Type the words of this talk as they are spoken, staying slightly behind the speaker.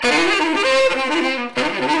Hei,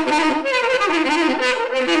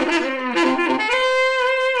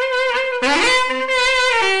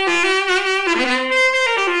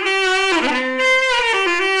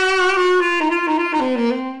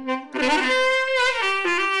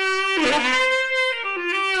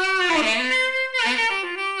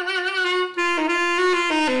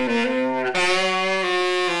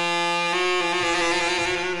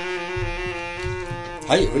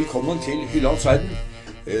 velkommen til Hylands verden.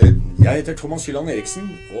 Jeg heter Thomas Hyland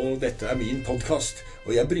Eriksen, og dette er min podcast.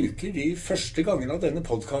 Og jeg bruker de første gangene av denne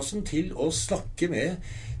podcasten til å snakke med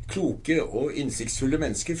kloke og innsiktsfulle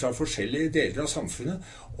mennesker fra forskjellige deler av samfunnet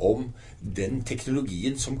om den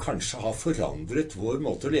teknologien som kanskje har forandret vår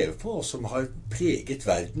måte å leve på, og som har preget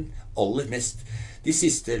verden aller mest de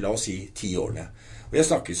siste, la oss si, 10 årene. Og jeg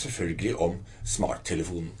snakker selvfølgelig om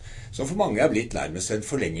smarttelefonen, som for mange er blitt nærmest en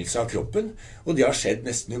forlengelse av kroppen, og det har skjedd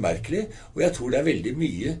nesten umerkelig, og jeg tror det er veldig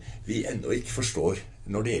mye vi ennå ikke forstår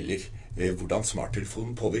når det gjelder hvordan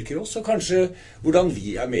smarttelefonen påvirker oss, og kanskje hvordan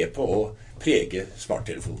vi er med på å prege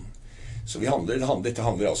smarttelefonen. Så dette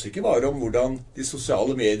handler altså ikke bare om hvordan de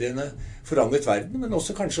sosiale mediene forandret verden, men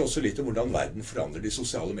kanskje også litt om hvordan verden forandrer de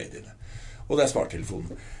sosiale mediene. Og det er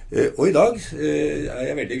smarttelefonen. Og i dag er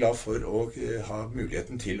jeg veldig glad for å ha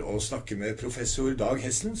muligheten til å snakke med professor Dag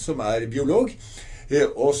Hesselen, som er biolog,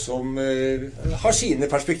 og som har sine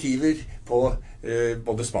perspektiver på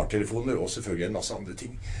både smarttelefoner og selvfølgelig en masse andre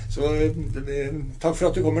ting. Så takk for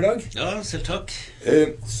at du kommer, Dag. Ja, selv takk.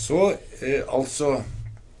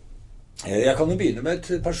 Jeg kan jo begynne med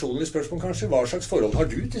et personlig spørsmål kanskje. Hva slags forhold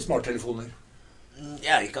har du til smarttelefoner?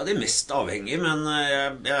 Jeg er ikke av de mest avhengige, men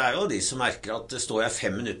jeg er jo av de som merker at står jeg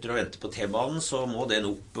 5 minutter og venter på T-banen, så må den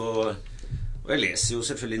opp, og jeg leser jo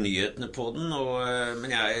selvfølgelig nyhetene på den,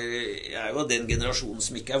 men jeg er jo av den generasjonen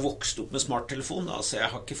som ikke er vokst opp med smarttelefon, så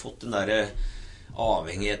jeg har ikke fått den der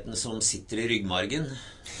avhengigheten som sitter i ryggmargen,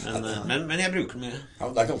 men jeg bruker den mye.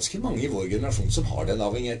 Ja, det er ganske mange i vår generasjon som har den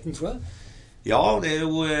avhengigheten, tror jeg. Ja, det er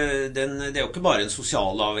jo ikke bare en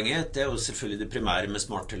sosial avhengighet. Det er jo selvfølgelig det primære med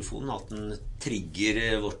smarttelefonen, at den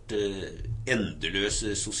trigger vårt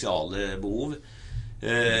endeløse sosiale behov.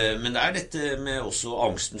 Men det er dette med også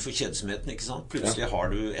angsten for kjedsomheten, ikke sant? Plutselig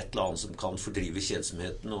har du et eller annet som kan fordrive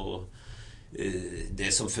kjedsomheten, og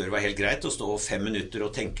det som før var helt greit, å stå 5 minutter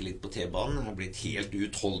og tenke litt på T-banen, har blitt helt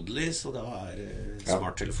utholdelig, så da er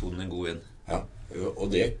smarttelefonen en god en. Ja,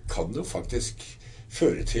 og det kan jo faktisk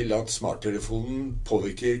føre til at smarttelefonen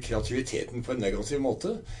påvirker kreativiteten på en negativ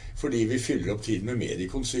måte, fordi vi fyller opp tiden med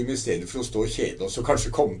mediekonsum i stedet for å stå og kjede oss og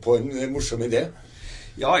kanskje komme på en morsom idé.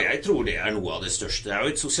 Ja, jeg tror det er noe av det største. Det er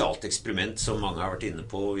jo et sosialt eksperiment som mange har vært inne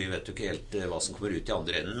på, og vi vet jo ikke helt hva som kommer ut i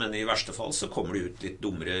andre enden, men i verste fall så kommer det ut litt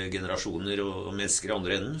dummere generasjoner og mennesker i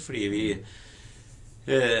andre enden, fordi vi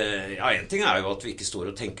en ting er jo at vi ikke står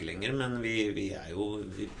og tenker lenger, men vi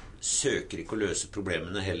søker ikke å løse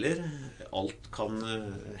problemene heller. Alt kan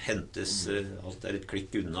hentes, alt er et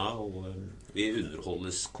klikk unna, og vi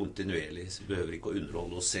underholdes kontinuerlig, så vi behøver ikke å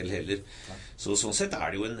underholde oss selv heller. Så sånn sett er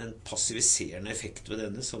det jo en passiviserende effekt ved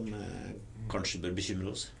denne som kanskje bør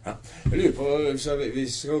bekymre oss. Ja, jeg lurer på, vi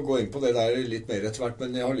skal gå inn på det der litt mer etter hvert,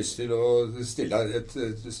 men jeg har lyst til å stille deg et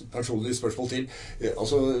personlig spørsmål til.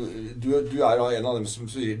 Altså, du er en av dem som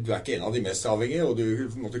sier, du er ikke en av de mest avhengige, og du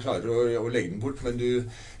måtte klare å legge den bort, men du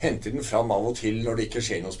henter den fram av og til når det ikke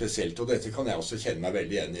skjer noe spesielt, og dette kan jeg også kjenne meg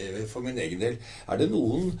veldig igjen i for min egen del. Er det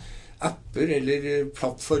noen apper eller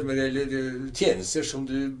plattformer eller tjenester som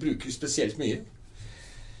du bruker spesielt mye?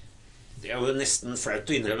 Det er jo nesten flaut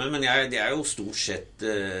å innrømme, men det er jo stort sett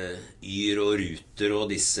Yr og Ruter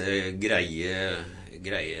og disse greie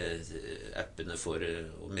appene for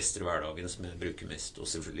å mestre hverdagen som jeg bruker mest. Og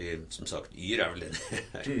selvfølgelig, som sagt, Yr er vel den jeg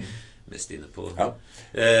er mest inne på. Ja.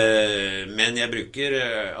 Men jeg bruker,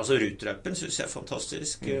 Ruter-appen synes jeg er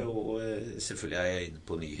fantastisk, og selvfølgelig er jeg inne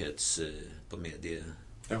på medie.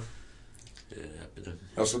 Ja.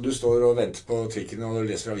 Altså du står og venter på trikken og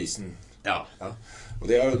leser avisen. Ja. Og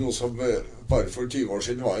det er jo noe som bare for 20 år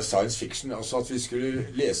siden var science fiction. Altså at vi skulle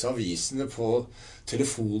lese avisene på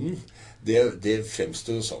telefonen, det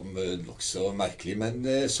fremstod som nok så merkelig. Men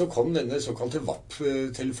så kom denne såkalte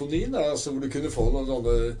WAP-telefonien, altså hvor du kunne få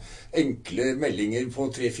noen enkle meldinger på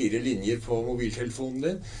 3-4 linjer på mobiltelefonen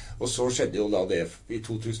din. Og så skjedde jo da det i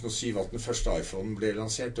 2007 at den første iPhone ble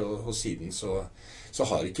lansert, og siden så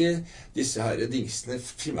har ikke disse her dingsene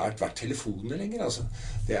primært vært telefoner lenger, altså.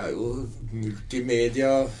 Det er jo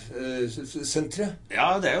multimedia-sentre.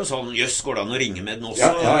 Ja, det er jo sånn, jøss, går det an å ringe med den også?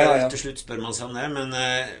 Ja. Til slutt spør man seg om det, men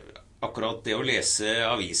akkurat det å lese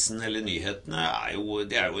avisen eller nyhetene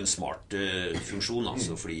det er jo en smart funksjon,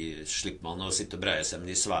 altså, fordi slipper man å sitte og breie seg med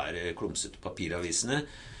de svære, klumsete papiravisene.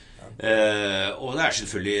 Og det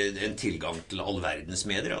selvfølgelig en tilgang til all verdens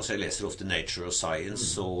medier. Altså jeg leser ofte Nature og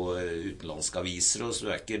Science og utenlandske aviser, og så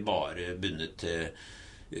det ikke bare bundet til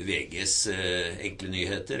VGs enkle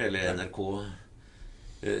nyheter eller NRK.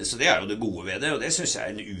 Så det jo det gode ved det, og det synes jeg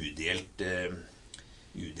en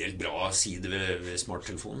udelt bra side ved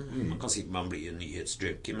smarttelefonen. Man kan si at man blir en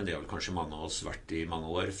nyhetsjunkie, men det har vel kanskje mange av oss vært i mange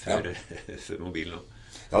år før, før mobilen.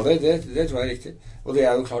 Ja, det tror jeg riktig. Og det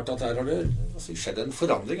jo klart at der har det skjedd en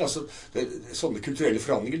forandring. Altså, sånne kulturelle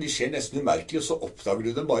forandringer, de skjer nesten umerkelig, og så oppdager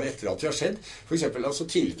du dem bare etter at de har skjedd. For eksempel, altså,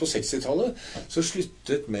 tidlig på 60-tallet, så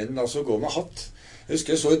sluttet menn altså å gå med hatt. Jeg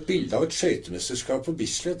husker jeg så et bilde av et skøytemesterskap på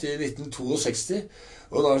Bislett i 1962,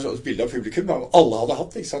 og da så et bilde av publikum, alle hadde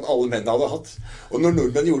hatt, ikke sant? Alle menn hadde hatt. Og når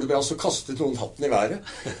nordmenn gjorde det bra, så kastet noen hatten i været.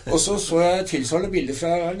 Og så jeg tilsvarende bilder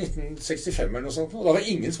fra 1965 eller noe sånt, og da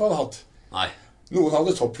var ingen som hadde hatt. Nei. Noen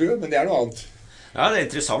hadde topplue, men det noe annet. Ja, det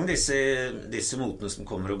interessant, disse motene som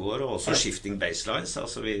kommer og går, og også shifting baselines.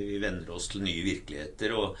 Altså vi venner oss til nye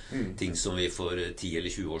virkeligheter, og ting som vi for 10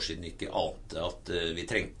 eller 20 år siden ikke ante at vi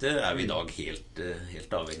trengte, vi i dag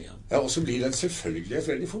helt avhengig av. Ja, og så blir det en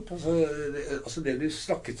selvfølgelighet veldig fort. Altså det du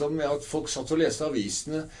snakket om, at folk satt og leste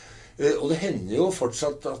avisene, og det hender jo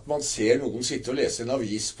fortsatt at man ser noen sitte og lese en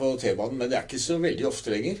avis på T-banen, men det ikke så veldig ofte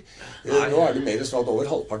lenger. Nå det mer sånn at over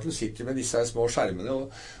halvparten sitter med disse små skjermene,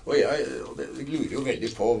 og jeg lurer jo veldig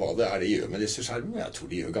på hva det de gjør med disse skjermene. Jeg tror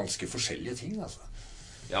de gjør ganske forskjellige ting, altså.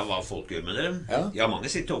 Ja, hva folk gjør med det? Ja, mange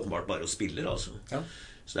sitter åpenbart bare og spiller, altså. Ja.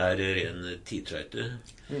 Så det ren tidtrøyte.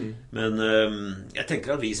 Men jeg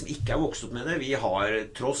tenker at vi som ikke vokst opp med det, vi har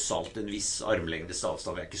tross alt en viss armlengdes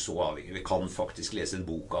avstand. Vi ikke så avhengig. Vi kan faktisk lese en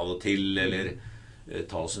bok av og til, eller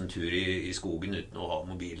ta oss en tur i skogen uten å ha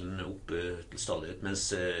mobilen oppe til stadighet. Mens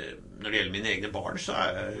når det gjelder mine egne barn, så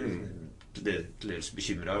jeg til dels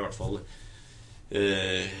bekymret i hvert fall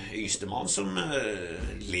yngstemann som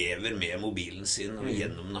lever med mobilen sin og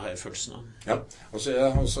gjennom denne følelsen av. Ja, altså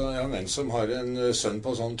jeg har en som har en sønn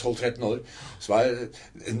på sånn 12-13 år som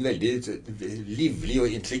en veldig livlig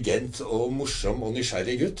og intelligent og morsom og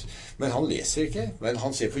nysgjerrig gutt, men han leser ikke, men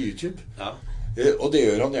han ser på YouTube. Ja. Og det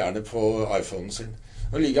gjør han gjerne på iPhonen sin.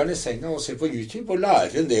 Nå ligger han i senga og ser på YouTube og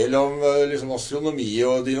lærer en del om liksom, astronomi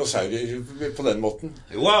og dinosaurer på den måten.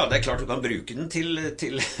 Jo, det klart du kan bruke den til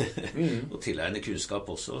å tilegne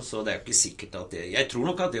kunnskap også, så det jo ikke sikkert at det... Jeg tror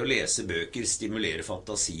nok at det å lese bøker stimulerer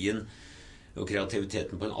fantasien og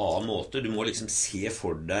kreativiteten på en annen måte. Du må liksom se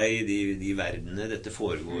for deg de verdenene dette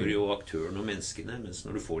foregår jo, aktørene og menneskene, mens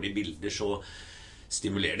når du får de bilder så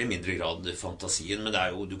stimulerer det i mindre grad fantasien, men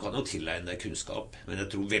jo, du kan jo tilegne deg kunnskap, men jeg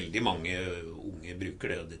tror veldig mange unge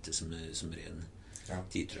bruker det, og dette som ren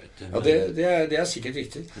tidtrøyte. Ja, det sikkert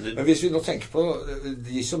riktig. Men hvis vi nå tenker på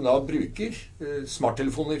de som da bruker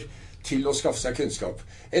smarttelefoner til å skaffe seg kunnskap,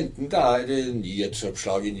 enten det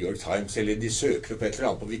nyhetsoppslag i New York Times, eller de søker opp et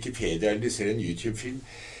eller annet på Wikipedia, eller de ser en YouTube-film,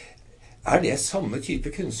 det samme type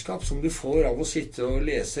kunnskap som du får av å sitte og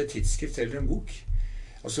lese et tidsskrift eller en bok?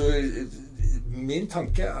 Altså, min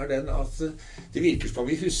tanke den at det virker som om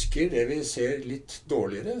vi husker det vi ser litt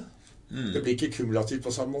dårligere. Det blir ikke kumulativt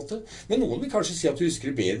på samme måte. Men noen vil kanskje si at du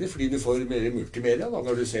husker det bedre fordi du får mer multimedia da,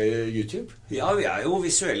 når du ser YouTube. Ja, vi jo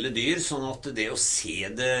visuelle dyr, sånn at det å se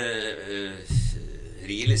det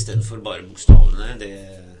real i stedet for bare bokstavene,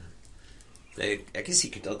 det ikke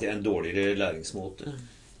sikkert at det en dårligere læringsmåte.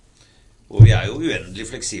 Og vi jo uendelig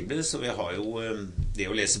fleksible, så vi har jo det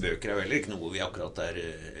å lese bøker vel ikke noe vi akkurat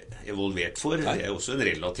evolvert for. Det også en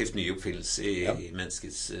relativt ny oppfinnelse i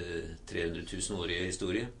menneskets 300 000-årige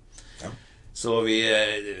historie. Ja. Så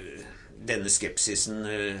denne skepsisen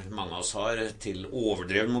mange av oss har til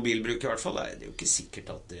overdreven mobilbruk i hvert fall, det jo ikke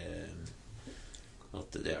sikkert at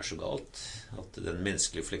det så galt. At den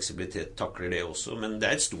menneskelige fleksibilitet takler det også. Men det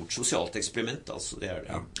et stort sosialt eksperiment, altså det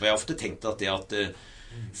det. Og jeg har ofte tenkt at det at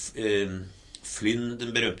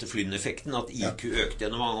den berømte Flynn-effekten, at IQ økte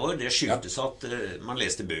gjennom mange år, det skyldtes at man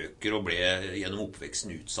leste bøker og ble gjennom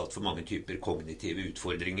oppveksten utsatt for mange typer kognitive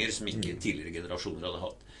utfordringer som ikke tidligere generasjoner hadde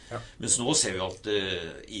hatt. Mens nå ser vi at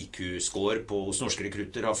IQ-score hos norske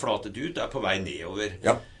rekrutter har flatet ut, på vei nedover.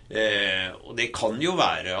 Og det kan jo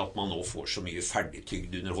være at man nå får så mye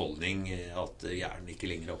ferdigtygd underholdning at hjernen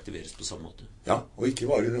ikke lenger aktiveres på samme måte. Ja, og ikke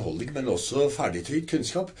bare underholdning, men også ferdigtygd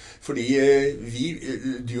kunnskap. Fordi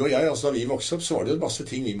du og jeg, altså da vi vokste opp, så var det en masse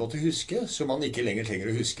ting vi måtte huske, som man ikke lenger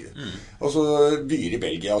trenger å huske. Altså byer i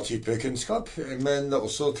Belgia-type kunnskap, men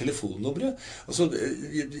også telefonnumre. Altså,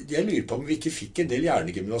 jeg lurer på om vi ikke fikk en del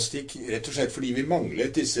hjernegymnastikk, rett og slett fordi vi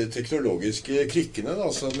manglet disse teknologiske krykkene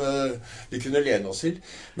da, som vi kunne lene oss til.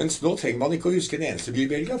 Mens nå trenger man ikke å huske en eneste by i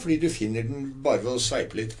Belgia, fordi du finner den bare ved å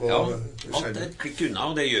sveipe litt på alt er et klikk unna,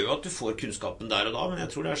 og det gjør jo at du får kunnskapen der og da, men jeg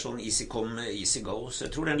tror det er sånn easy come, easy go. Så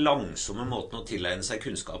jeg tror det er en langsomme måten å tilegne seg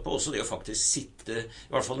kunnskap på, også det å faktisk sitte, i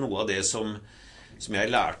hvert fall noe av det som jeg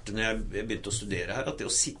lærte når jeg begynte å studere her, at det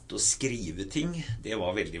å sitte og skrive ting, det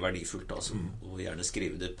var veldig verdifullt, altså. Og gjerne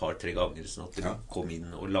skrive det et par-tre ganger, sånn at det kom inn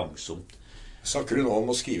og langsomt. Snakker du nå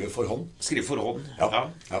om å skrive for hånd? Skrive for hånd, ja.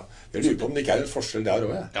 Jeg lurer på om det ikke er en forskjell der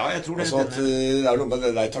også, Ja, jeg tror det. Altså at det er noe med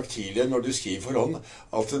det der taktile når du skriver for hånd,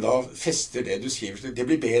 at det da fester det du skriver. Det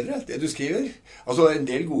blir bedre, det du skriver. Altså en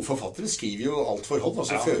del gode forfattere skriver jo alt for hånd,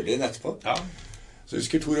 og så føler de den etterpå. Ja. Så jeg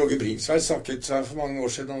husker Tor Åge Bringsværd snakket for mange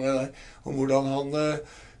år siden om det der, om hvordan han,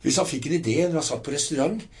 hvis han fikk en idé når han satt på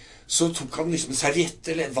restaurant, så tok han liksom en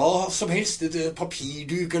serviett eller hva som helst, et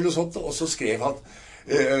papirduk eller noe sånt, og så skrev han,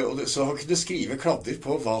 så han kunne skrive kladder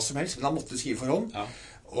på hva som helst, men han måtte skrive for hånd. Ja.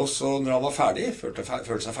 Og så når han var ferdig, følte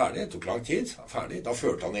seg ferdig, det tok lang tid, ferdig, da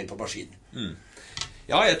førte han inn på maskinen.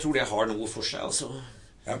 Ja, jeg tror det har noe for seg, altså.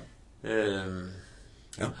 Ja.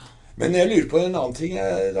 Ja. Men jeg lurer på en annen ting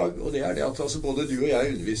i dag, og det er det at altså, både du og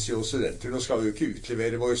jeg underviser jo studenter. Nå skal vi jo ikke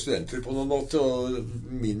utlevere våre studenter på noen måte, og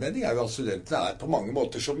min mening er jo at studentene er på mange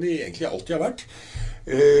måter som de egentlig alltid har vært.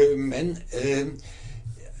 Men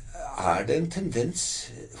er det en tendens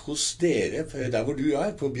hos dere, der hvor du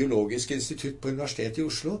er, på Biologisk institutt på Universitetet i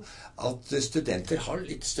Oslo, at studenter har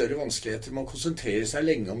litt større vanskeligheter med å konsentrere seg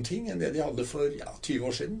lenge om ting enn det de hadde for 20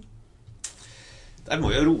 år siden? Der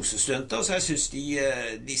må jeg rose studenter, altså jeg synes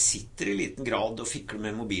de sitter i liten grad og fikler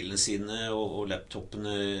med mobilene sine og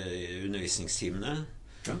laptopene i undervisningstimene.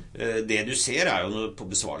 Ja. Det du ser er jo på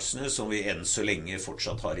besvarelsene som vi enn så lenge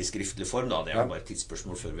fortsatt har i skriftlig form, da. Det er jo bare et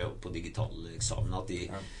tidsspørsmål før vi er på digital eksamen, at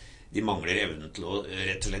de mangler evnen til å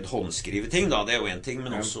rett og slett håndskrive ting, da. Det er jo en ting,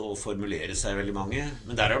 men også å formulere seg veldig mange.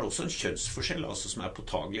 Men der er det også en kjønnsforskjell, altså, som er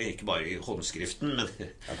påtagelig, ikke bare i håndskriften,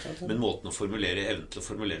 men måten å formulere, evnen til å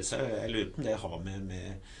formulere seg. Jeg lurer på om det har med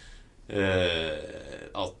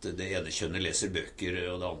at det ene kjønnet leser bøker,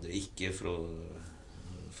 og det andre ikke, for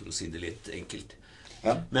å si det litt enkelt.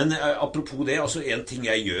 Ja. Men apropos det, altså en ting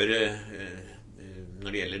jeg gjør når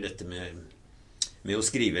det gjelder dette med å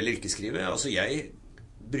skrive eller ikke skrive, altså jeg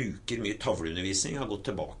bruker mye tavleundervisning, jeg har gått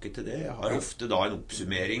tilbake til det. Jeg har ofte da en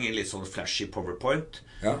oppsummering i litt sånn flashy PowerPoint.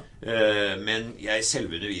 Ja. Men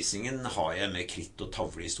selve undervisningen har jeg med kritt og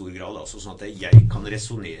tavle i stor grad, altså sånn at jeg kan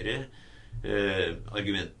resonere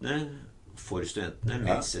argumentene for studentene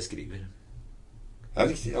mens jeg skriver. Ja,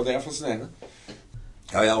 riktig. Ja, det er fascinerende.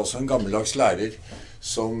 Ja, jeg er også en gammeldags lærer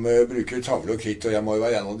som bruker tavle og kritt, og jeg må jo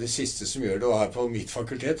være en av de siste som gjør det, og her på mitt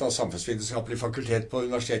fakultet, Samfunnsvitenskapelig fakultet på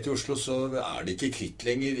Universitetet i Oslo, så er det ikke kritt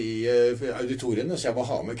lenger i auditoriene, så jeg må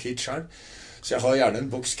ha med kritt selv. Så jeg har gjerne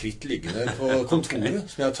en boks kritt liggende på kontoret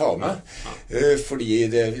som jeg tar med, fordi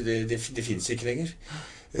det finnes ikke lenger.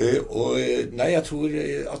 Og nei, jeg tror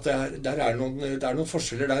at det er noen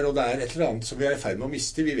forskjeller der, og det er et eller annet som vi er i ferd med å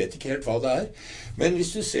miste. Vi vet ikke helt hva det er. Men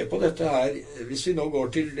hvis du ser på dette her, hvis vi nå går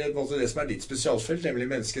til det som er ditt spesialfelt, nemlig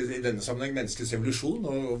i denne sammenheng menneskets evolusjon,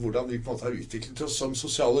 og hvordan vi på en måte har utviklet oss som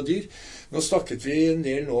sosiale dyr. Nå snakket vi en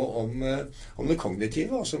del nå om det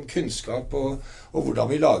kognitive, altså om kunnskap og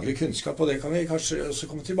hvordan vi lagrer kunnskap, og det kan vi kanskje også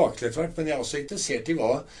komme tilbake til etter hvert, men jeg er også interessert i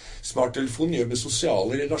hva smarttelefonen gjør med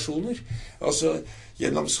sosiale relasjoner. Altså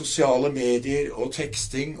gjennom sosiale medier og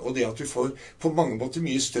teksting, og det at du får på mange måter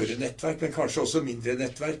mye større nettverk, men kanskje også mindre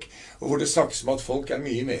nettverk, og hvor det snakkes om at folk er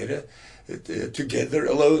mye mer together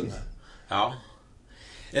alone. Ja.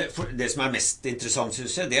 For det som er mest interessant,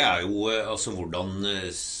 synes jeg, det er jo altså hvordan,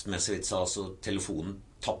 som jeg så vidt sa, altså, telefonen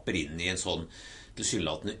tapper inn i en sånn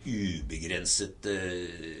tilsynelatende ubegrenset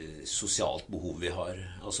sosialt behov vi har.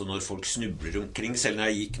 Altså når folk snubler omkring, selv når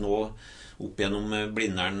jeg gikk nå opp gjennom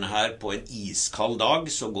Blindern her på en iskald dag,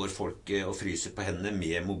 så går folk og fryser på hendene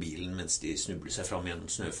med mobilen mens de snubler seg fram gjennom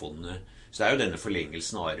snøfonnene. Så det er jo denne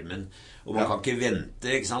forlengelsen av armen. Og man kan ikke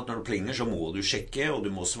vente, ikke sant? Når det plinger så må du sjekke, og du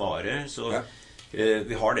må svare. Så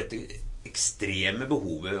vi har dette ekstreme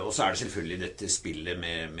behovet, og så er det selvfølgelig dette spillet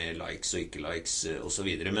med likes og ikke likes og så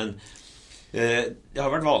videre. Men det har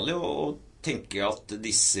vært vanlig å tenke at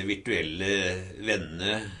disse virtuelle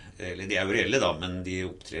vennene, eller de er jo reelle da, men de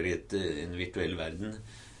opptrer i en virtuell verden,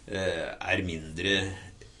 er mindre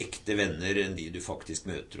ekte venner enn de du faktisk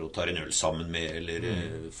møter og tar en øl sammen med, eller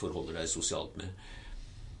forholder deg sosialt med.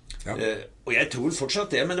 Ja. Og jeg tror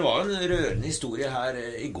fortsatt det, men det var en rørende historie her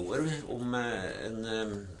i går om en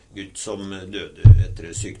gutt som døde etter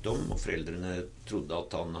sykdom, og foreldrene trodde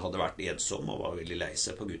at han hadde vært ensom og var veldig lei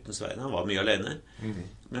seg på guttens vegne. Han var mye alene.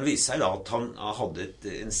 Men det viste seg da at han hadde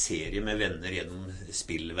en serie med venner gjennom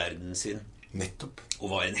spillverdenen sin. Nettopp. Og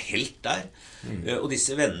var en helt der. Og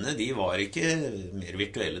disse vennene, de var ikke mer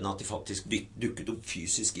virtuelle enn at de faktisk dukket opp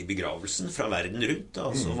fysisk i begravelsen fra verden rundt,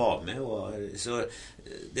 altså var med. Så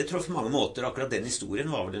det tror jeg på mange måter, akkurat den historien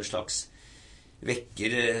var vel en slags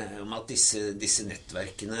vekker om at disse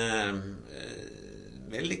nettverkene,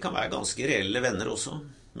 vel, de kan være ganske reelle venner også.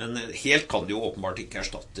 Men helt kan de jo åpenbart ikke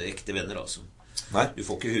erstatte ekte venner, altså. Nei. Du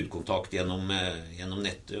får ikke hudkontakt gjennom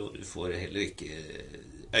nettet, og du får heller ikke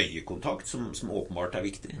øyekontakt, som åpenbart er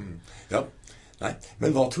viktig. Ja, nei.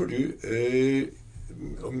 Men hva tror du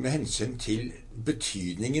med hensyn til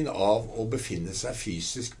betydningen av å befinne seg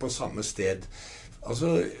fysisk på samme sted?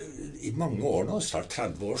 Altså, i mange år nå, snart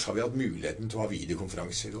 30 år, så har vi hatt muligheten til å ha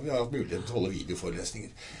videokonferanser, og vi har hatt muligheten til å holde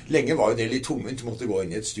videoforelesninger. Lenge var jo det litt tungvint, du måtte gå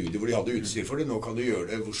inn i et studio hvor de hadde utstyr for det. Nå kan du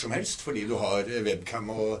gjøre det hvor som helst, fordi du har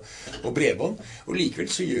webcam og bredbånd. Og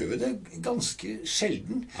likevel så gjør vi det ganske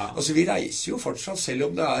sjelden. Ja. Altså, vi reiser jo fortsatt,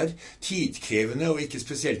 selv om det er tidkrevende og ikke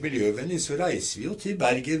spesielt miljøvennlig, så reiser vi jo til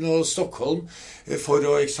Bergen og Stockholm for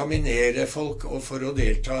å eksaminere folk og for å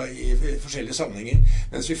delta i forskjellige sammenhenger,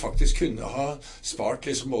 mens vi faktisk kunne ha spart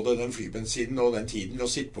liksom både den flybensinen og den tiden ved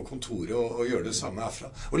å sitte på kontoret og gjøre det samme herfra.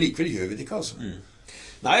 Og likevel gjør vi det ikke, altså.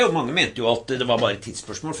 Nei, og mange mente jo at det var bare et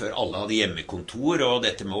tidsspørsmål før alle hadde hjemmekontor, og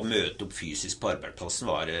dette med å møte opp fysisk på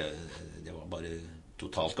arbeidsplassen det var bare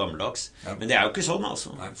totalt gammeldags. Ja. Men det er jo ikke sånn,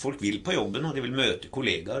 altså. Nei. Folk vil på jobben, og de vil møte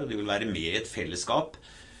kollegaer, og de vil være med i et fellesskap.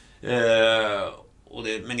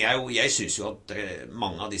 Men jeg synes jo at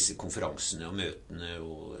mange av disse konferansene og møtene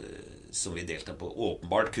som vi deltar på,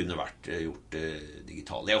 åpenbart kunne vært gjort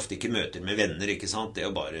digitalt. Det er ofte ikke møter med venner, ikke sant? Det er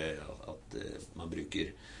jo bare at man bruker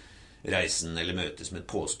reisen eller møtet som et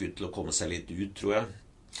påskudd til å komme seg litt ut, tror jeg.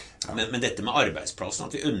 Ja. Men dette med arbeidsplassen,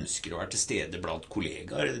 at vi ønsker å være til stede blant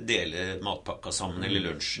kollegaer, dele matpakka sammen eller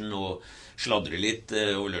lunsjen og sladre litt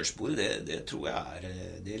over lunsjbordet, det tror jeg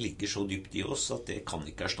det ligger så dypt i oss at det kan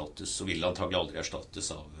ikke erstattes, og vil antagelig aldri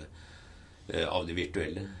erstattes av det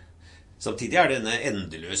virtuelle. Samtidig er denne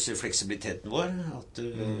endeløse fleksibiliteten vår at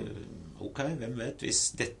ok, hvem vet,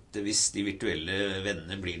 hvis de virtuelle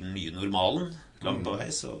vennene blir den nye normalen langt på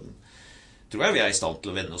vei, så tror jeg vi er i stand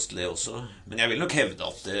til å vende oss til det også. Men jeg vil nok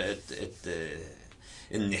hevde at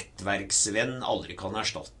en nettverksvenn aldri kan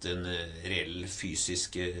erstatte en reell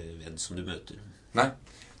fysisk venn som du møter. Nei,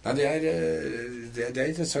 det er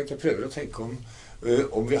interessant. Jeg prøver å tenke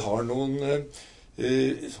om vi har noen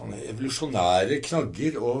sånne evolusjonære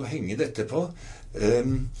knagger å henge dette på.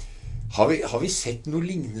 Har vi sett noe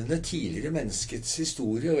lignende tidligere i menneskets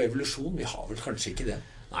historie og evolusjon? Vi har vel kanskje ikke det?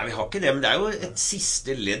 Nei, vi har ikke det, men det er jo et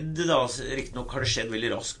siste ledd da. Riktignok har det skjedd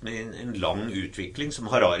veldig raskt med en lang utvikling, som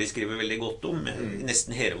Harari skriver veldig godt om.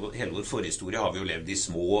 Nesten hele vår forhistorie har vi jo levd i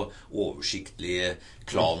små, oversiktlige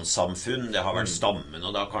klansamfunn. Det har vært stammen,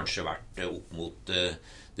 og det har kanskje vært opp mot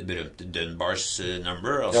det berømte Dunbars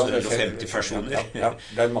number, altså 150 personer. Ja,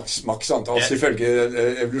 det er maks antall. Altså, ifølge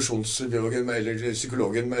evolusjonsbiologen eller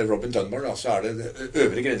psykologen Robin Dunbar, da, så er det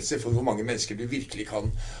øvre grense for hvor mange mennesker du virkelig kan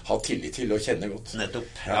ha tillit til og kjenne godt.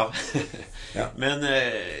 Nettopp, ja. Ja. Men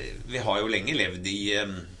vi har jo lenge levd i,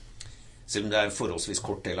 selv om det er en forholdsvis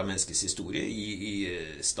kort del av menneskets historie,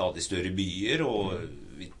 i stadig større byer, og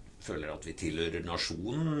vi føler at vi tilhører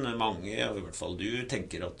nasjonen. Mange, og i hvert fall du,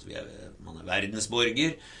 tenker at man er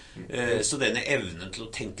verdensborger. Så denne evnen til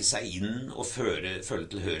å tenke seg inn og føle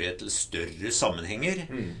tilhørighet til større sammenhenger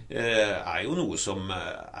er jo noe som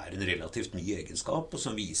er en relativt ny egenskap, og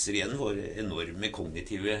som viser igjen vår enorme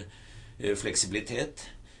kognitive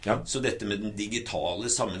fleksibilitet. Ja. Så dette med den digitale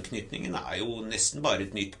sammenknytningen er jo nesten bare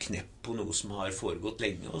et nytt knepp på noe som har foregått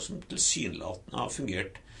lenge, og som tilsynelatende har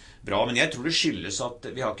fungert bra, men jeg tror det skyldes at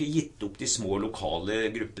vi har ikke gitt opp de små lokale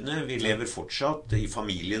gruppene. Vi lever fortsatt i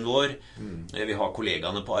familien vår. Vi har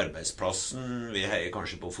kollegaene på arbeidsplassen. Vi heier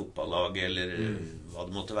kanskje på fotballaget eller hva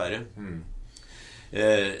det måtte være.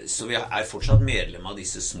 Så vi er fortsatt medlem av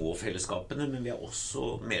disse små fellesskapene, men vi er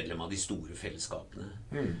også medlem av de store fellesskapene.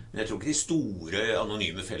 Men jeg tror ikke de store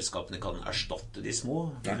anonyme fellesskapene kan erstatte de små,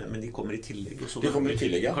 men de kommer i tillegg. Og så de kommer i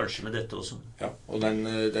tillegg, ja. Kanskje med dette også. Ja, og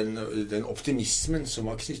den optimismen som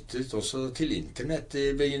var knyttet også til internett i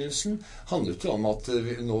begynnelsen, handlet jo om at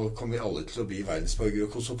nå kommer vi alle til å bli verdensborgere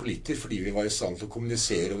og kosmopolitter, fordi vi var i stand til å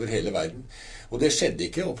kommunisere over hele verden. Og det skjedde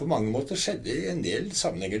ikke, og på mange måter skjedde i en del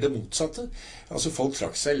sammenhenger det motsatte. Altså folk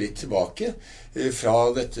trakk seg litt tilbake fra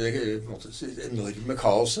dette enorme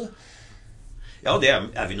kaoset. Ja, det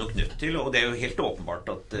er vi nok nødt til, og det er jo helt åpenbart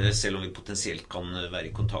at selv om vi potensielt kan være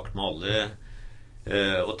i kontakt med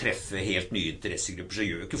alle og treffe helt nye interessegrupper, så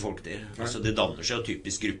gjør ikke folk det. Altså, det danner seg jo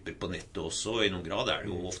typisk grupper på nettet også, og i noen grad er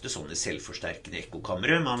det jo ofte sånne selvforsterkende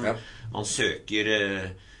ekkokamre. Man søker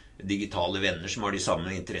digitale venner som har de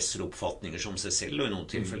samme interesser og oppfatninger som seg selv, og i noen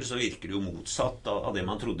tilfeller så virker det jo motsatt av det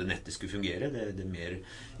man trodde nettet skulle fungere. Det mer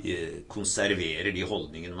konserverer de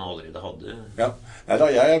holdningene man allerede hadde. Ja,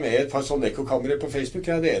 jeg med i et par sånne ekkokamre på Facebook.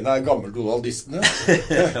 Det ene gammel-donaldistene.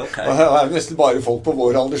 Okay. Og her nesten bare folk på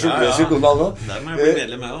vår alder som leser Donald nå. Der må jeg bli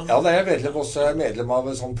medlem med også. Ja, der er jeg medlem også. Jeg er medlem av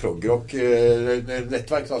en sånn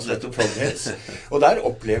prog-rock-nettverk, som heter Progheads. Og der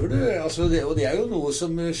opplever du, og det jo noe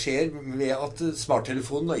som skjer ved at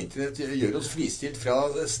smarttelefonen og internett gjør oss fristilt fra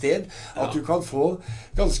sted, at du kan få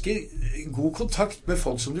ganske god kontakt med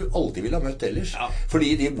folk som du aldri ville ha møtt ellers.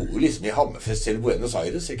 Fordi de bor liksom i Hammerfest eller Buenos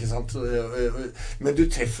Aires, ikke sant? Men du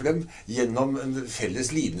treffer dem gjennom en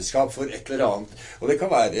felles lidenskap for et eller annet. Og det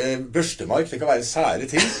kan være børstemark, det kan være sære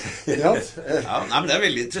ting. Men det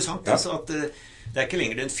veldig interessant, at det ikke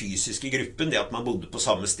lenger den fysiske gruppen, det at man bodde på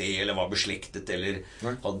samme sted, eller var beslektet, eller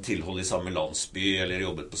hadde tilhold i samme landsby, eller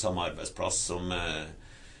jobbet på samme arbeidsplass,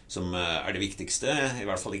 som det viktigste, i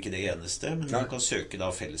hvert fall ikke det eneste, men man kan søke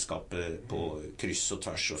da fellesskapet på kryss og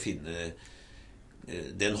tvers og finne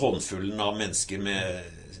den håndfullen av mennesker med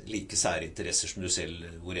like sære interesser som du selv,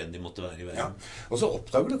 hvor enn de måtte være i verden. Og så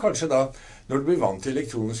oppdager du kanskje da, når du blir vant til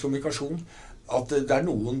elektronisk kommunikasjon, at det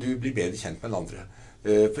noen du blir bedre kjent med enn andre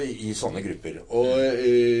i sånne grupper. Og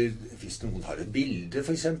hvis noen har et bilde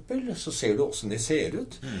for eksempel, så ser du hvordan det ser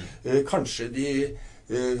ut. Kanskje de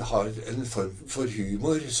har en form for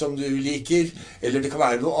humor som du liker, eller det kan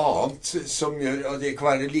være noe annet som gjør, det kan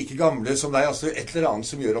være like gamle som deg, et eller annet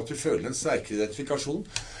som gjør at du føler en sterkere identifikasjon.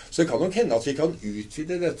 Så det kan nok hende at vi kan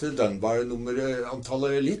utvide dette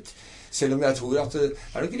Dunbar-nummerantallet litt, selv om jeg tror at det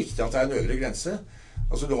nok riktig at det en øvre grense.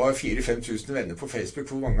 Du har 4-5 tusen venner på Facebook.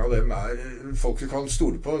 Hvor mange av dem folk du kan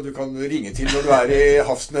stole på? Du kan ringe til når du i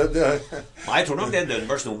havsnød. Nei, jeg tror nok det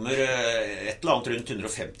Dunbars nummer et eller annet rundt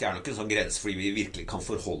 150 nok en sånn grense, fordi vi virkelig kan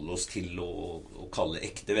forholde oss til å kalle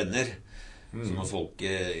ekte venner. Så når folk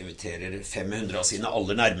inviterer 500 av sine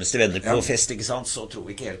aller nærmeste venner på fest, ikke sant, så tror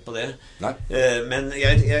vi ikke helt på det. Men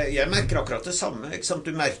jeg merker akkurat det samme, ikke sant?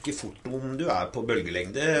 Du merker fort om du på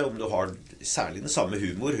bølgelengde, om du har særlig den samme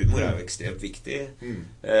humor. Humor jo ekstremt viktig.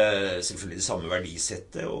 Selvfølgelig det samme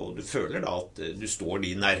verdisettet, og du føler da at du står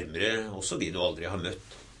de nærmere, også de du aldri har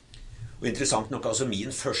møtt. Og interessant nok,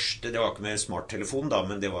 min første, det var ikke med smarttelefon da,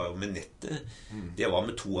 men det var jo med nettet. Det var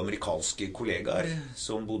med 2 amerikanske kollegaer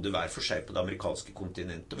som bodde hver for seg på det amerikanske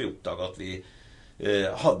kontinentet, og vi oppdaget at vi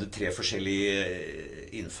hadde 3 forskjellige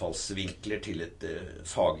innfallsvinkler til et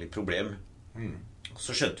faglig problem.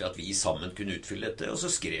 Så skjønte vi at vi sammen kunne utfylle dette, og så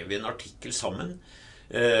skrev vi en artikkel sammen,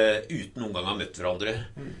 uten noen gang å ha møtt hverandre.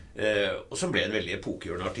 Og så ble det en veldig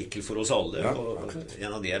epokegjørende artikkel for oss alle, og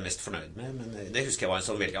en av de jeg mest fornøyd med. Men det husker jeg var en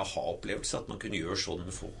sånn veldig aha-opplevelse, at man kunne gjøre sånn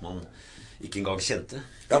med folk man ikke engang kjente.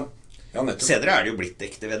 Senere det jo blitt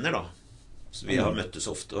ekte venner da, så vi har møttes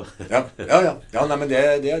ofte. Nei, men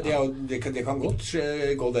det kan godt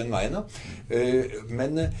gå den veien da.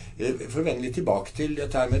 Men for å vende litt tilbake til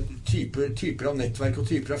dette her med typer av nettverk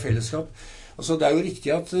og typer av fellesskap, det jo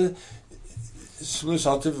riktig at som du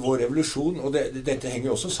sa, til vår revolusjon, og dette henger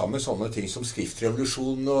jo også sammen med sånne ting som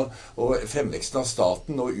skriftrevolusjonen og fremveksten av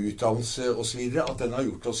staten og utdannelse og så videre, at den har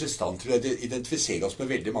gjort oss i stand til å identifisere oss med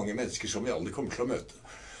veldig mange mennesker som vi aldri kommer til å møte.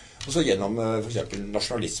 Og så gjennom for eksempel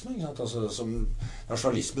nasjonalisme, som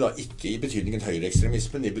nasjonalisme da ikke i betydningen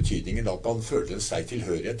høyreekstremisme, men i betydningen at man føler en sterk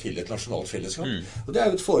tilhørighet til et nasjonalt fellesskap. Og det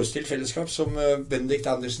jo et forestilt fellesskap, som Benedict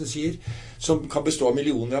Anderson sier, som kan bestå av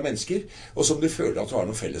millioner av mennesker, og som du føler at du har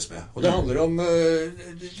noe felles med. Og det handler om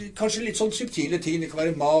kanskje litt sånn subtile ting. Det kan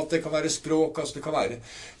være mat, det kan være språk, det kan være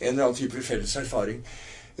en eller annen type felles erfaring.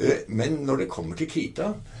 Men når det kommer til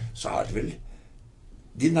krita, så det vel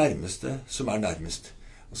de nærmeste som nærmest.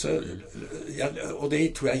 Og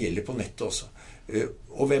det tror jeg gjelder på nettet også.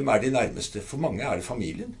 Og hvem de nærmeste? For mange det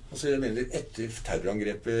familien. Jeg mener, etter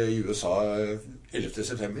terrorangrepet i USA 11.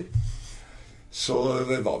 september, så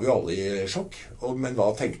var vi jo alle i sjokk. Men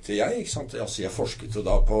hva tenkte jeg? Ikke sant? Jeg forsket jo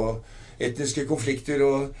da på etniske konflikter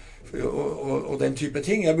og den type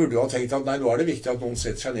ting. Jeg burde jo ha tenkt at nei, nå det viktig at noen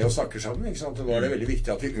setter seg ned og snakker sammen, ikke sant? Nå det veldig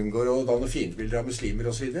viktig at vi unngår å danne fiendebilder av muslimer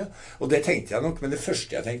og så videre. Og det tenkte jeg nok, men det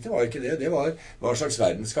første jeg tenkte var ikke det. Det var hva slags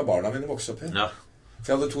verden skal barna mine vokse opp i. For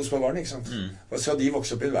jeg hadde 2 små barn, ikke sant? Skal de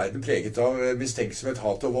vokse opp i en verden preget av mistenksomhet,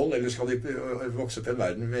 hat og vold, eller skal de vokse opp i en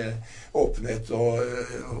verden med åpenhet og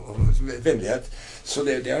vennlighet? Så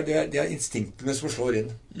det instinktene som slår inn.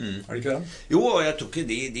 Det ikke det? Jo, og jeg tror ikke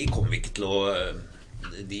de kommer ikke til å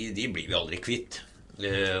de blir vi aldri kvitt,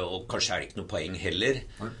 og kanskje det ikke noe poeng heller.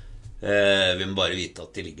 Vi må bare vite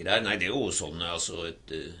at de ligger der. Nei, det jo sånn, et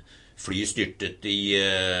fly styrtet i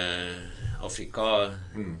Afrika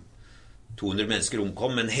 200 mennesker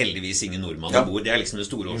omkom, men heldigvis ingen nordmann ombord. Det liksom den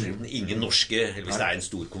store overskriften. Ingen norske, eller hvis det en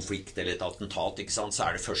stor konflikt eller et attentat, ikke sant, så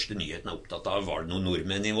det første nyheten opptatt av, var det noen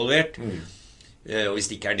nordmenn involvert? Og hvis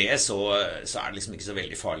det ikke det, så det liksom ikke så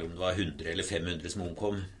veldig farlig om det var 100 eller 500 som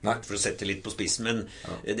omkom. Nei. For å sette litt på spissen, men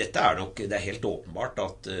dette nok, det helt åpenbart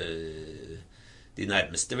at de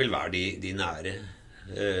nærmeste vil være de nære.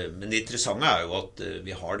 Men det interessante jo at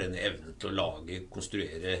vi har denne evnen til å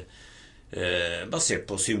konstruere basert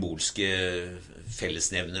på symbolske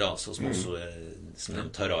fellesnevnere, altså, som også som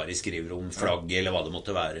Harari skriver om flagget eller hva det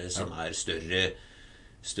måtte være, som større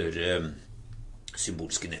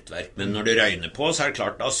symbolske nettverk. Men når det røyner på, så det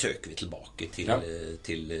klart, da søker vi tilbake til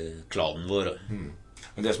klanen vår.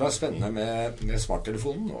 Men det som spennende med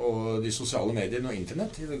smarttelefonen og de sosiale mediene og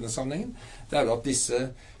internett i denne sammenhengen, det jo at disse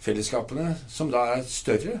fellesskapene, som da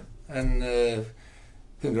større enn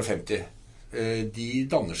 150, de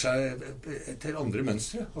danner seg etter andre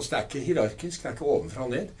mønstre. Altså det ikke hierarkisk, det ikke ovenfra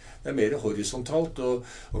og ned. Det mer horisontalt og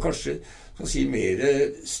kanskje mer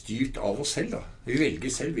styrt av oss selv. Da. Vi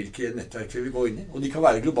velger selv hvilke nettverk vi vil gå inn i. Og de kan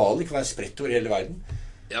være globale, de kan være spredt over hele verden.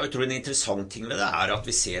 Ja, jeg tror en interessant ting med det at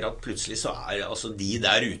vi ser at plutselig så altså de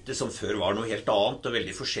der ute som før var noe helt annet og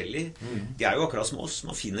veldig forskjellig, de jo akkurat som oss.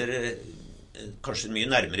 Man finner kanskje en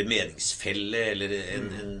mye nærmere meningsfelle eller en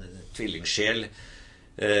tvillingsjel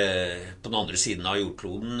på den andre siden av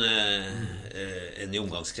jordkloden enn i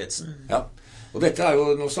omgangskretsen. Ja, og dette jo,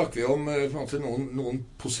 nå snakker vi om på en måte, noen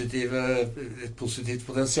et positivt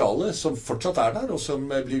potensiale som fortsatt der, og som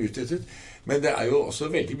blir utnyttet. Men det jo også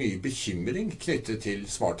veldig mye bekymring knyttet til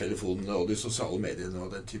smarttelefonene og de sosiale mediene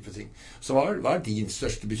og den type ting. Så hva din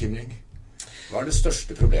største bekymring? Hva det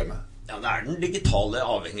største problemet? Ja, det den digitale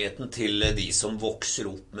avhengigheten til de som vokser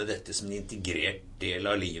opp med dette som en integrert del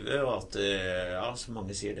av livet, og at, ja, som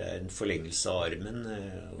mange sier, det en forlengelse av armen,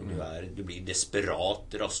 og du blir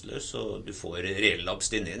desperat rastløs, og du får reell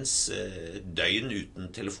abstinens. Døgn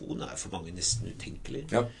uten telefon for mange nesten utenkelig.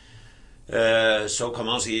 Ja. Så kan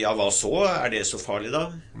man si, ja, hva så? Det så farlig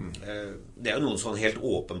da? Det jo noen sånn helt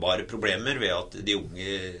åpenbare problemer ved at de unge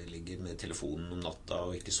ligger med telefonen om natta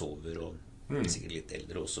og ikke sover, og sikkert litt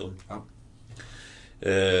eldre også. Ja.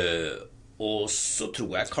 Og så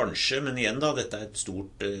tror jeg kanskje, men igjen da, dette et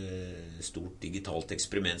stort digitalt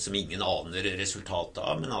eksperiment som ingen aner resultatet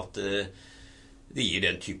av, men at det gir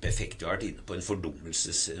den type effekt vi har vært inne på, en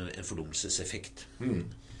fordummelseseffekt.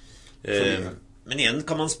 Men igjen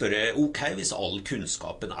kan man spørre, ok, hvis all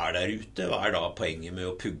kunnskapen der ute, hva da poenget med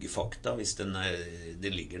å pugge fakta hvis den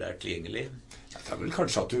ligger der tilgjengelig? Det vel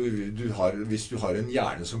kanskje at hvis du har en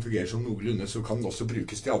hjerne som fungerer som noenlunde, så kan den også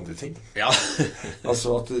brukes til andre ting. Ja.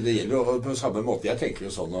 Altså at det gjelder jo på samme måte. Jeg tenker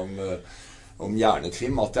jo sånn om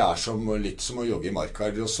hjernetrim, at det litt som å jogge i marka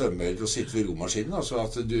eller å svømme eller å sitte ved romaskinen. Altså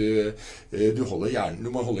at du må holde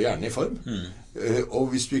hjernen i form. Og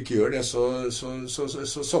hvis du ikke gjør det, så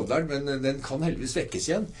sovner den, men den kan heldigvis vekkes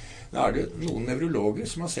igjen. Nå det noen nevrologer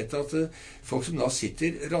som har sett at folk som da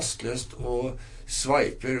sitter rastløst og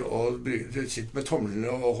sveiper og sitter med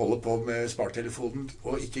tomlene og holder på med smarttelefonen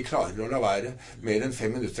og ikke klarer å la være mer enn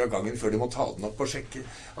 5 minutter av gangen før de må ta den opp og sjekke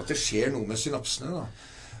at det skjer noe med synapsene da.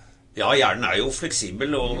 Ja, hjernen jo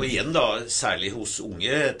fleksibel, og igjen da, særlig hos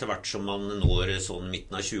unge, etter hvert som man når sånn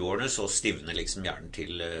midten av 20-årene, så stivner liksom hjernen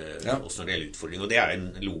til også når det gjelder utfordring, og det en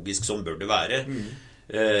logisk, sånn bør det være.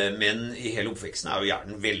 Men i hele oppveksten jo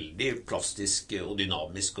hjernen veldig plastisk og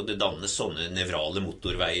dynamisk, og det dannes sånne nevrale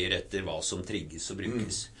motorveier etter hva som trigges og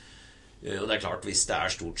brukes. Og det klart, hvis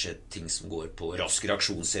det stort sett ting som går på rask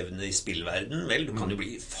reaksjonsevne i spillverden, vel, du kan jo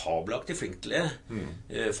bli fabelaktig flink til det,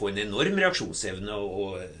 få en enorm reaksjonsevne,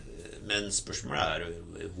 men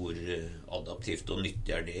spørsmålet hvor adaptivt og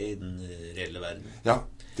nyttig det i den reelle verden. Ja,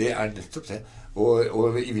 det nettopp det.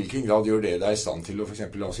 Og i hvilken grad gjør det deg i stand til å for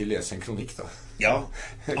eksempel, la oss si, lese en kronikk da? Ja,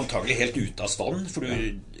 antagelig helt ute av stand, for du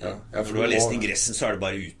har lest ingressen, så det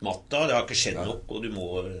bare utmattet, det har ikke skjedd nok, og du må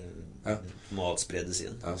atspredes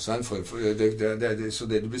igjen. Ja, så en form for, så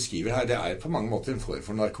det du beskriver her, det på mange måter en form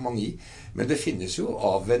for narkomani, men det finnes jo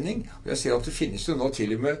avvenning, og jeg ser at det finnes jo nå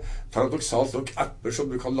til og med paradoksalt nok apper som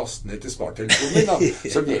du kan laste ned til smarttelefonen,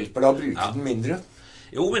 som hjelper deg å bruke den mindre.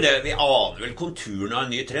 Jo, men vi aner vel konturen av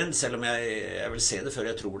en ny trend, selv om jeg vil se det før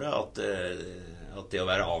jeg tror det, at det å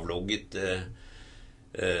være avlogget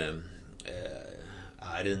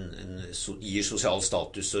gir sosial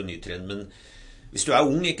status og en ny trend, men hvis du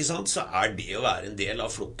ung, ikke sant, så det å være en del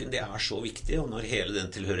av flokken, det så viktig, og når hele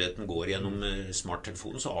den tilhørigheten går gjennom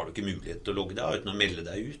smarttelefonen, så har du ikke mulighet til å logge deg uten å melde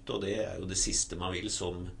deg ut, og det jo det siste man vil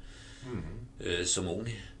som ung.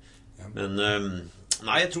 Men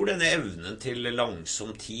Nei, jeg tror denne evnen til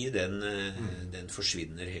langsom tid, den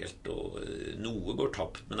forsvinner helt, og noe går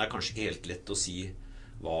tapt, men det er kanskje ikke helt lett å si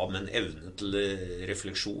hva, men evnen til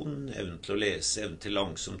refleksjon, evnen til å lese, evnen til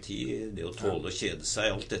langsom tid, det å tåle å kjede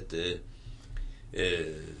seg, alt dette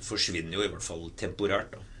forsvinner jo i hvert fall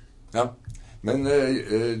temporært da. Ja, men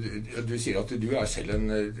du sier at du selv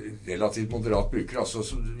en relativt moderat bruker, altså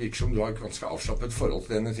det virker som du har et ganske avslappet forhold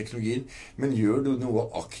til denne teknologien, men gjør du noe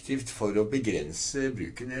aktivt for å begrense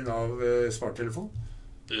bruken din av smarttelefon?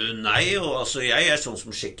 Nei, altså jeg sånn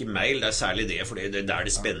som sjekker mail, det særlig det, for det der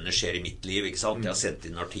det spennende skjer i mitt liv, ikke sant? Jeg har sendt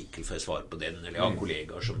inn en artikkel for å svare på den, eller jeg har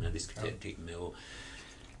kollegaer som jeg diskuterer ting med, og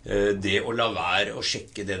det å la være å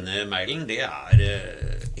sjekke denne mailen, det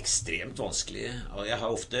ekstremt vanskelig. Jeg har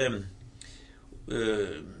ofte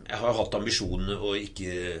jeg har hatt ambisjonen å ikke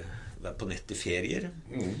være på nett i ferier,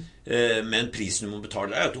 men prisen du må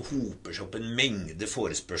betale at det hoper seg opp en mengde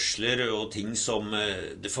forespørsler og ting som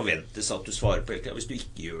det forventes at du svarer på hele tiden. Hvis du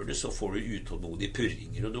ikke gjør det, så får du utålmodige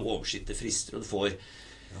purringer, og du oversitter frister, og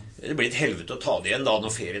det blir et helvete å ta det igjen da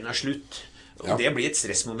når ferien er slutt. Og det blir et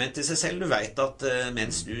stressmoment i seg selv. Du vet at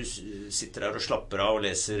mens du sitter her og slapper av og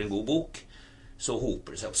leser en god bok, så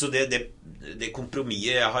hoper det seg opp. Så det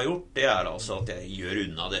kompromisset jeg har gjort, det altså at jeg gjør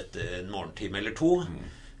unna dette en morgentime eller to,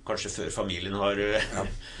 kanskje før familien har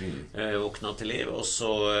våknet til liv, og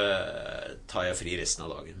så tar jeg fri resten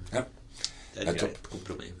av dagen. Ja. Det et greit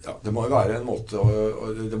kompromiss. Ja, det må jo være en måte,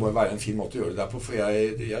 og det må jo være en fin måte å gjøre det der på, for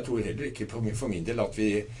jeg tror heller ikke for min del at vi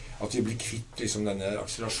blir kvitt liksom denne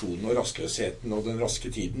akselerasjonen og rastløsheten og den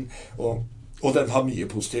raske tiden, og den har mye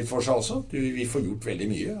positivt for seg også. Vi får gjort veldig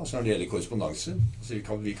mye, altså når det gjelder korrespondanse. Altså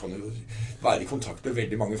vi kan jo være i kontakt med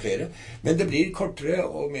veldig mange flere. Men det blir kortere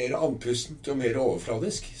og mer andpustent og mer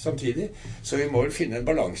overfladisk samtidig. Så vi må vel finne en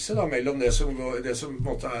balanse da, mellom det som på en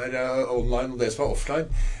måte online og det som offline.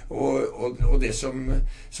 Og det som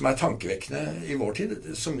tankevekkende i vår tid,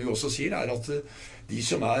 som du også sier, at de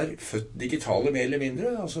som født digitale mer eller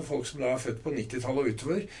mindre, altså folk som da født på 90-tallet og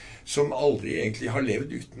utover, som aldri egentlig har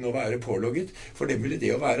levd uten å være pålogget, for dem ville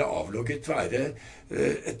det å være avlogget være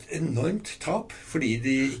et enormt tap, fordi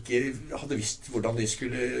de ikke hadde visst hvordan de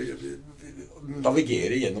skulle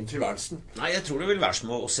navigere gjennom tilværelsen. Nei, jeg tror det vil være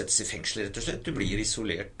som å settes i fengsel, rett og slett. Du blir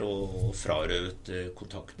isolert og frarøvet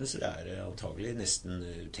kontaktene, så det antagelig nesten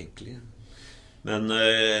utenkelig. Men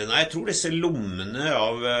nei, jeg tror disse lommene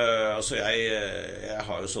av altså jeg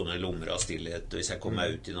har jo sånne lommer av stillhet hvis jeg kommer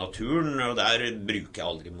meg ut i naturen, og der bruker jeg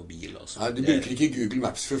aldri mobil altså. Nei, du bruker ikke Google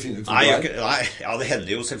Maps for å finne ut hvor Nei, ja, det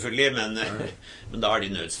hender jo selvfølgelig, men da det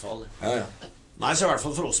i nødsfall. Ja. Nei, så i hvert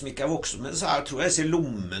fall for oss som ikke vokst med det, så tror jeg disse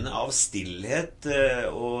lommene av stillhet,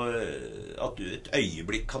 og at du et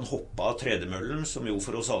øyeblikk kan hoppe av tredemøllen, som jo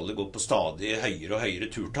for oss alle går på stadig høyere og høyere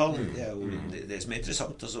turtall. Det jo det som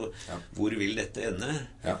interessant, altså, hvor vil dette ende?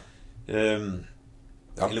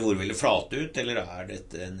 Eller hvor vil det flate ut, eller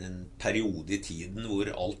dette en periode i tiden hvor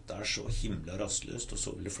alt så himla rastløst, og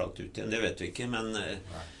så vil det flate ut igjen? Det vet vi ikke, men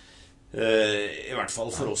i hvert fall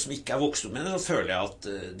for oss som ikke vokst opp med det, så føler jeg at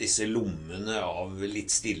disse lommene av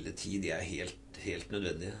litt stille tid, de helt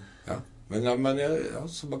nødvendige. Ja, men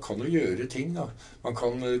så man kan jo gjøre ting da. Man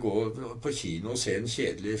kan gå på kino og se en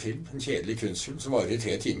kjedelig film, en kjedelig kunstfilm som varer i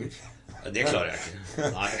 3 timer. Det klarer jeg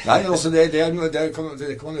ikke. Nei, altså det kan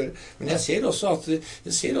man gjøre. Men jeg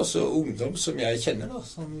ser også ungdom som jeg kjenner da,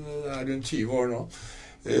 som rundt 20 år nå,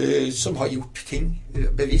 som har gjort ting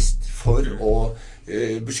bevisst for å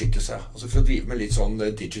beskytte seg, altså for å drive med litt sånn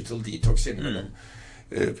digital detox innimellom.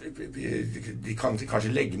 De kan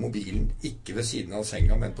kanskje legge mobilen ikke ved siden av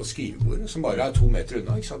senga, men på skrivebordet, som bare 2 meter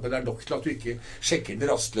unna, ikke sant? Men det nok til at du ikke sjekker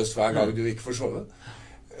den rastløst hver gang du ikke får sove.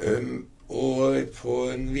 Og på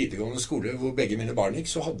en videregående skole hvor begge mine barn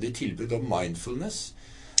gikk, så hadde de tilbud om mindfulness.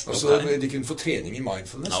 Altså de kunne få trening i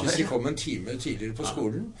mindfulness hvis de kom en time tidligere på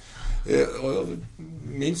skolen. Og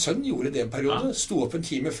min sønn gjorde det en periode, sto opp en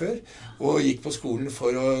time før og gikk på skolen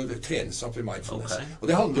for å trene seg opp i mindfulness. Og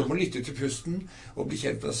det handler om å lytte til pusten og bli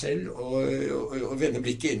kjent med deg selv og vende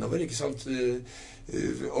blikket innover, ikke sant?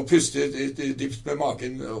 Og puste dypt med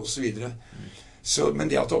magen og så videre. Men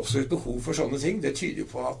det at det oppstår et behov for sånne ting, det tyder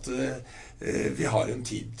på at vi har en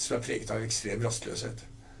tid som preget av ekstrem rastløshet.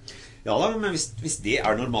 Ja da, men hvis det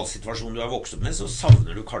normalsituasjonen du har vokst opp med, så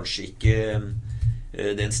savner du kanskje ikke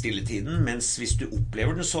den stille tiden, mens hvis du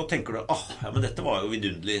opplever den, så tenker du, men dette var jo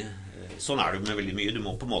vidunderlig. Sånn det jo med veldig mye. Du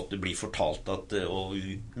må på en måte bli fortalt og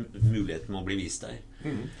muligheten må bli vist deg.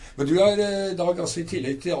 Men du Dag, altså i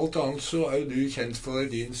tillegg til alt annet, så jo du kjent for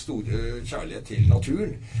din store kjærlighet til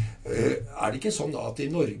naturen. Det ikke sånn da at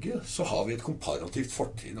i Norge så har vi et komparativt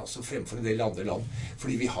fortrinn, altså fremfor en del andre land,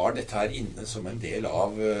 fordi vi har dette her inne som en del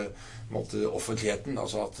av offentligheten,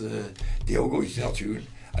 altså at det å gå ut i naturen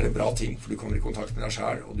en bra ting, for du kommer i kontakt med deg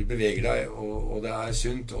selv, og du beveger deg, og det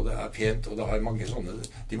sunt, og det pent, og det har mange sånne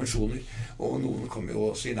dimensjoner, og noen kommer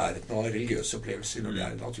jo også i nærheten av religiøse opplevelser når det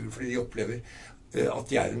i naturen, fordi de opplever at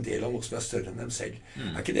de en del av noe som større enn dem selv.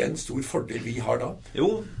 Ikke det en stor fordel vi har da?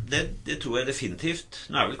 Jo, det tror jeg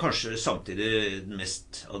definitivt. Nå vel kanskje samtidig den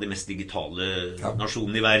av de mest digitale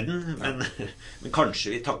nasjonene i verden, men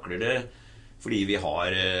kanskje vi takler det fordi vi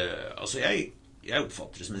har altså jeg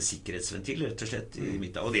oppfatter det som en sikkerhetsventil, rett og slett, i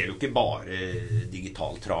mitt, og det gjelder jo ikke bare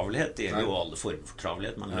digital travelhet, det gjelder jo alle former for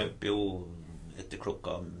travelhet. Man løper jo etter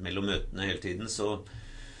klokka mellom møtene hele tiden, så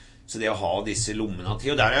det å ha disse lommene av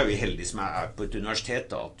tid, og der vi heldige som på et universitet,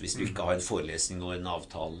 da, at hvis du ikke har en forelesning og en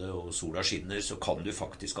avtale, og sola skinner, så kan du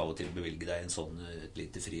faktisk av og til bevilge deg et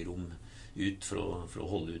lite frirom ut for å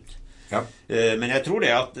holde ut. Ja. Men jeg tror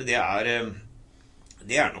det at det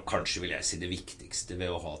nok kanskje, vil jeg si, det viktigste ved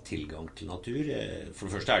å ha tilgang til natur. For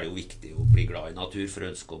det første det jo viktig å bli glad i natur for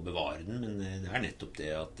å ønske å bevare den, men det nettopp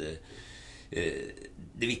det at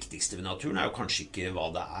det viktigste ved naturen jo kanskje ikke hva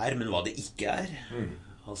det men hva det ikke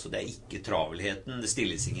Altså det ikke travelheten, det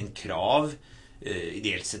stilles ingen krav,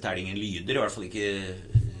 ideelt sett det ingen lyder, i hvert fall ikke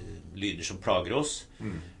lyder som plager oss.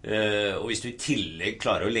 Og hvis du i tillegg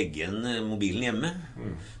klarer å legge igjen mobilen hjemme,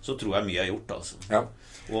 så tror jeg mye gjort, altså. Ja.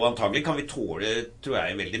 Og antagelig kan vi tåle, tror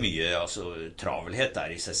jeg, veldig mye, altså travelhet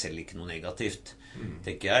i seg selv ikke noe negativt,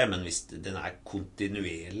 tenker jeg, men hvis den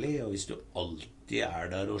kontinuerlig, og hvis du alltid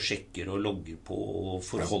der og sjekker og logger på og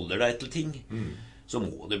forholder deg til ting, så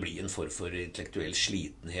må det bli en form for intellektuell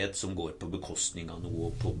slitenhet som går på bekostning av noe,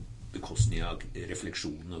 og på bekostning av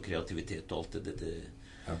refleksjon og kreativitet og alt det.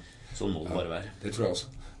 Sånn må det bare være. Det tror jeg også.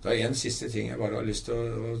 Det en siste ting jeg bare har lyst til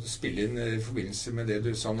å spille inn i forbindelse med det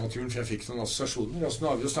du sa om naturen, for jeg fikk noen assosiasjoner. Altså, nå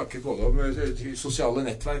har vi jo snakket både om sosiale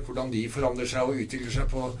nettverk, hvordan de forandrer seg og utvikler seg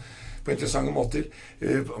på interessante måter,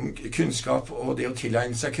 om kunnskap og det å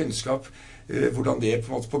tilegne seg kunnskap, hvordan det på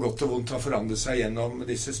en måte på godt og vondt har forandret seg gjennom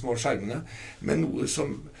disse små skjermene. Men noe som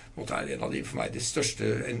på en måte en av de for meg de største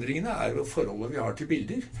endringene jo forholdet vi har til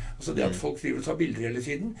bilder. Altså det at folk driver og tar bilder hele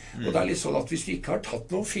tiden. Og det litt sånn at hvis du ikke har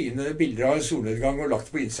tatt noen fine bilder av solnedgang og lagt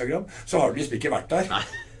på Instagram, så har du liksom ikke vært der.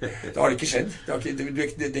 Da har det ikke skjedd.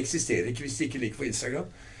 Det eksisterer ikke hvis det ikke ligger på Instagram.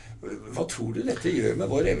 Hva tror du dette gjør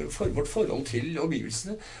med vårt forhold til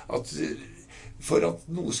omgivelsene? At for at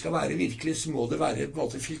noe skal være virkelig, så må det være på en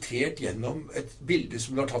måte filtrert gjennom et bilde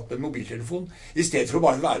som du har tatt med en mobiltelefon, i stedet for å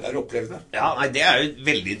bare være der og oppleve det. Ja, nei, det jo et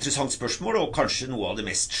veldig interessant spørsmål, og kanskje noe av det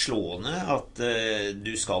mest slående, at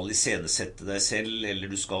du skal iscenesette deg selv, eller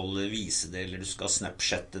du skal vise det, eller du skal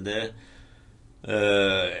snapchatte det.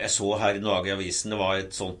 Jeg så her i Norge-avisen, det var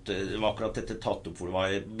akkurat dette tatt opp, hvor det var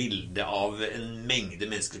et bilde av en mengde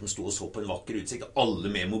mennesker som stod og så på en vakker utsikt, alle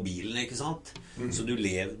med mobilen, ikke sant? Så du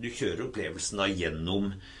kjører opplevelsen da gjennom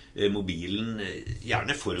mobilen,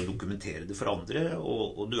 gjerne for å dokumentere det for andre,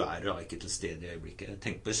 og du da ikke til stede i øyeblikket. Jeg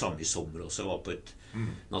tenkte på det samme i sommer også, jeg var på et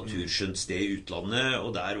naturskjønt sted i utlandet,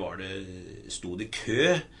 og der stod det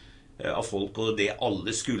kø av folk, og det alle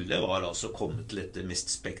skulle var altså komme til dette mest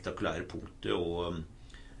spektakulære punktet og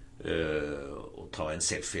ta en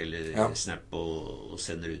selfie eller snap og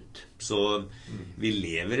sende rundt. Så vi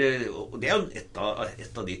lever, og det jo et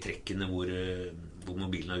av de trekkene hvor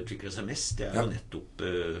mobilen har utviklet seg mest, det jo nettopp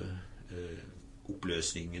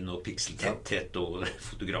oppløsningen og pixeltetthet og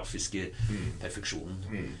fotografiske perfeksjonen.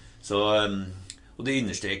 Så og det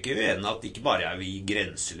understreker jo igjen at ikke bare vi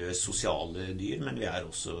grenseløst sosiale dyr, men vi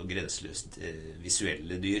også grenseløst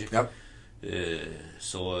visuelle dyr. Ja.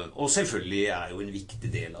 Og selvfølgelig jo en viktig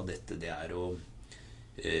del av dette, det å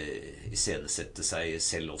iscenesette seg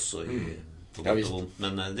selv også på godt og vondt.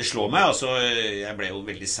 Men det slår meg, altså, jeg ble jo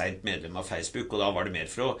veldig sent medlem av Facebook, og da var det mer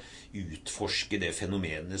for å utforske det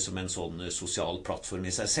fenomenet som en sånn sosial plattform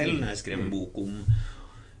i seg selv, når jeg skrev en bok om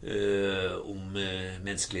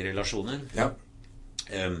menneskelige relasjoner. Ja.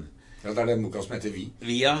 Ja, det den boka som heter Vi.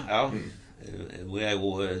 Vi, ja. Hvor jeg jo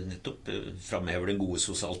nettopp fremhever den gode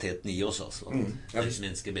sosialiteten i oss, altså.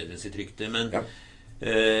 Mennesker bedre enn sitt rykte. Men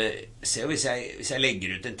se, hvis jeg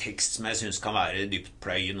legger ut en tekst som jeg synes kan være dypt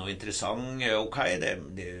pløyende og interessant, ok, det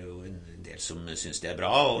jo en del som synes det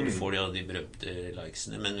bra, og du får de berømte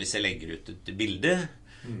likesene. Men hvis jeg legger ut et bilde,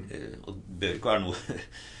 og det bør ikke være noe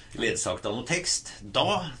ledsagt av noe tekst,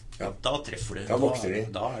 da Ja. Da treffer det. Da vokser de.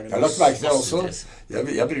 Da er det jeg har lagt merke til det også. interesse.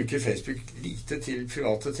 Jeg bruker Facebook lite til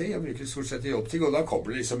private ting. Jeg bruker stort sett til jobbting, og da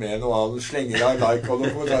kommer det liksom med noe annet, slenger av like og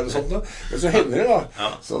noen kommentarer og sånt. Men så hender det da.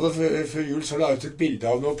 Ja. Så før jul så la jeg ut et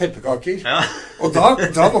bilde av noen pepperkaker. Ja. Og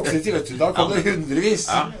da vokste de, vet du. Da kom det hundrevis.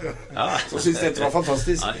 Ja. Ja. Så synes dette var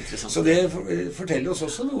fantastisk. Ja, interessant. Så det forteller oss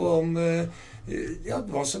også noe om ja,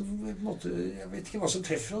 hva som jeg vet ikke hva som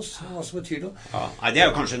treffer oss, hva som betyr noe. Ja, nei, det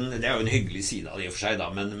er jo kanskje det er jo en hyggelig side av det i og for seg da,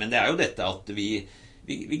 men det er jo dette at vi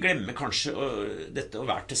glemmer kanskje dette å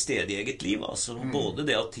være til stede i eget liv, altså både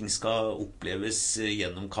det at ting skal oppleves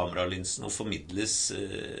gjennom kameralinsen og formidles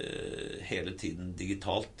hele tiden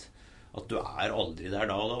digitalt, at du er aldri der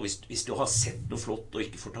da. Hvis du har sett noe flott og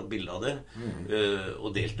ikke får tatt bilde av det og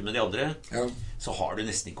delt det med de andre, Ja. så har du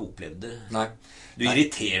nesten ikke opplevd det. Nei. Du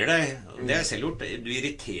irriterer deg, det har jeg selv gjort, du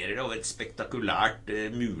irriterer deg over et spektakulært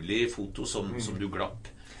mulig foto som du glapp,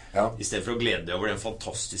 Ja. i stedet for å glede deg over den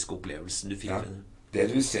fantastiske opplevelsen du fikk Ja. med det. Det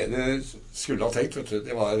du i stedet skulle ha tenkt, vet du,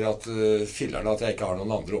 det var at fillerne at jeg ikke har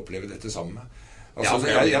noen andre å oppleve dette sammen med. Altså, Ja, for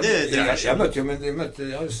jeg møtte jo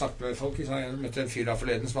jeg har jo snakket med folk. Jeg møtte en fyr der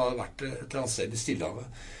forleden som hadde vært et eller annet sted i Stillehavet,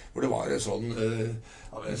 hvor det var en sånn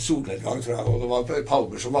solnedgang, tror jeg, og det var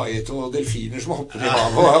palmer som vaiet, og delfiner som hoppet i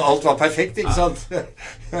havet, og alt var perfekt, ikke sant?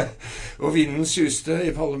 Og vinden suste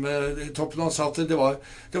i palmetoppen, og han sa at det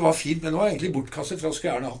var fint, men det var egentlig bortkastet, for jeg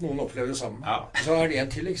skulle gjerne hatt noen oppleve det sammen. Ja. Så er det en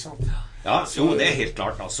til, ikke sant? Ja, jo, det er helt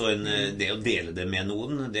klart, altså det å dele det med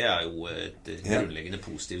noen, det er jo et grunnleggende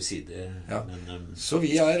positiv side. Ja. Men, Så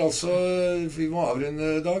vi må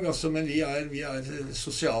avrunde i dag, altså, men vi er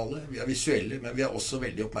sosiale, vi er visuelle, men vi er også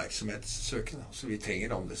veldig oppmerksomhetssøkende. Så vi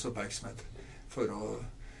trenger andres oppmerksomhet for å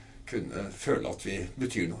kunne føle at vi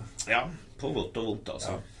betyr noe. ja, på godt og vondt,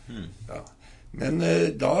 altså. Ja. Men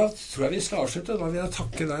da tror jeg vi skal avslutte. Da vil jeg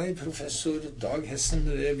takke deg, professor Dag Hessen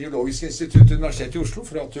ved Biologisk institutt, Universitetet i Oslo,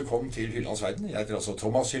 for at du kom til Hylands verden. Jeg heter altså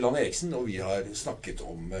Thomas Hylland Eriksen, og vi har snakket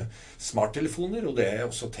om smarttelefoner, og det har jeg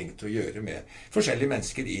også tenkt å gjøre med forskjellige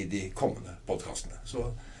mennesker i de kommende podcastene. Så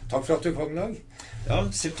takk for at du kom i dag. Ja,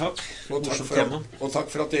 selv takk. Og Morsomt tema. takk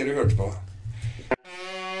for at dere hørte på.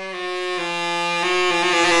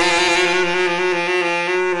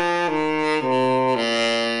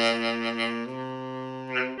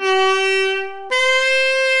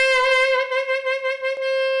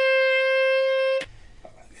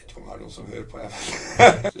 Som hører på,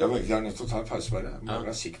 jeg er nødt til å ta en pause bare. Jeg må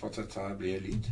være sikker på at dette blir lyd.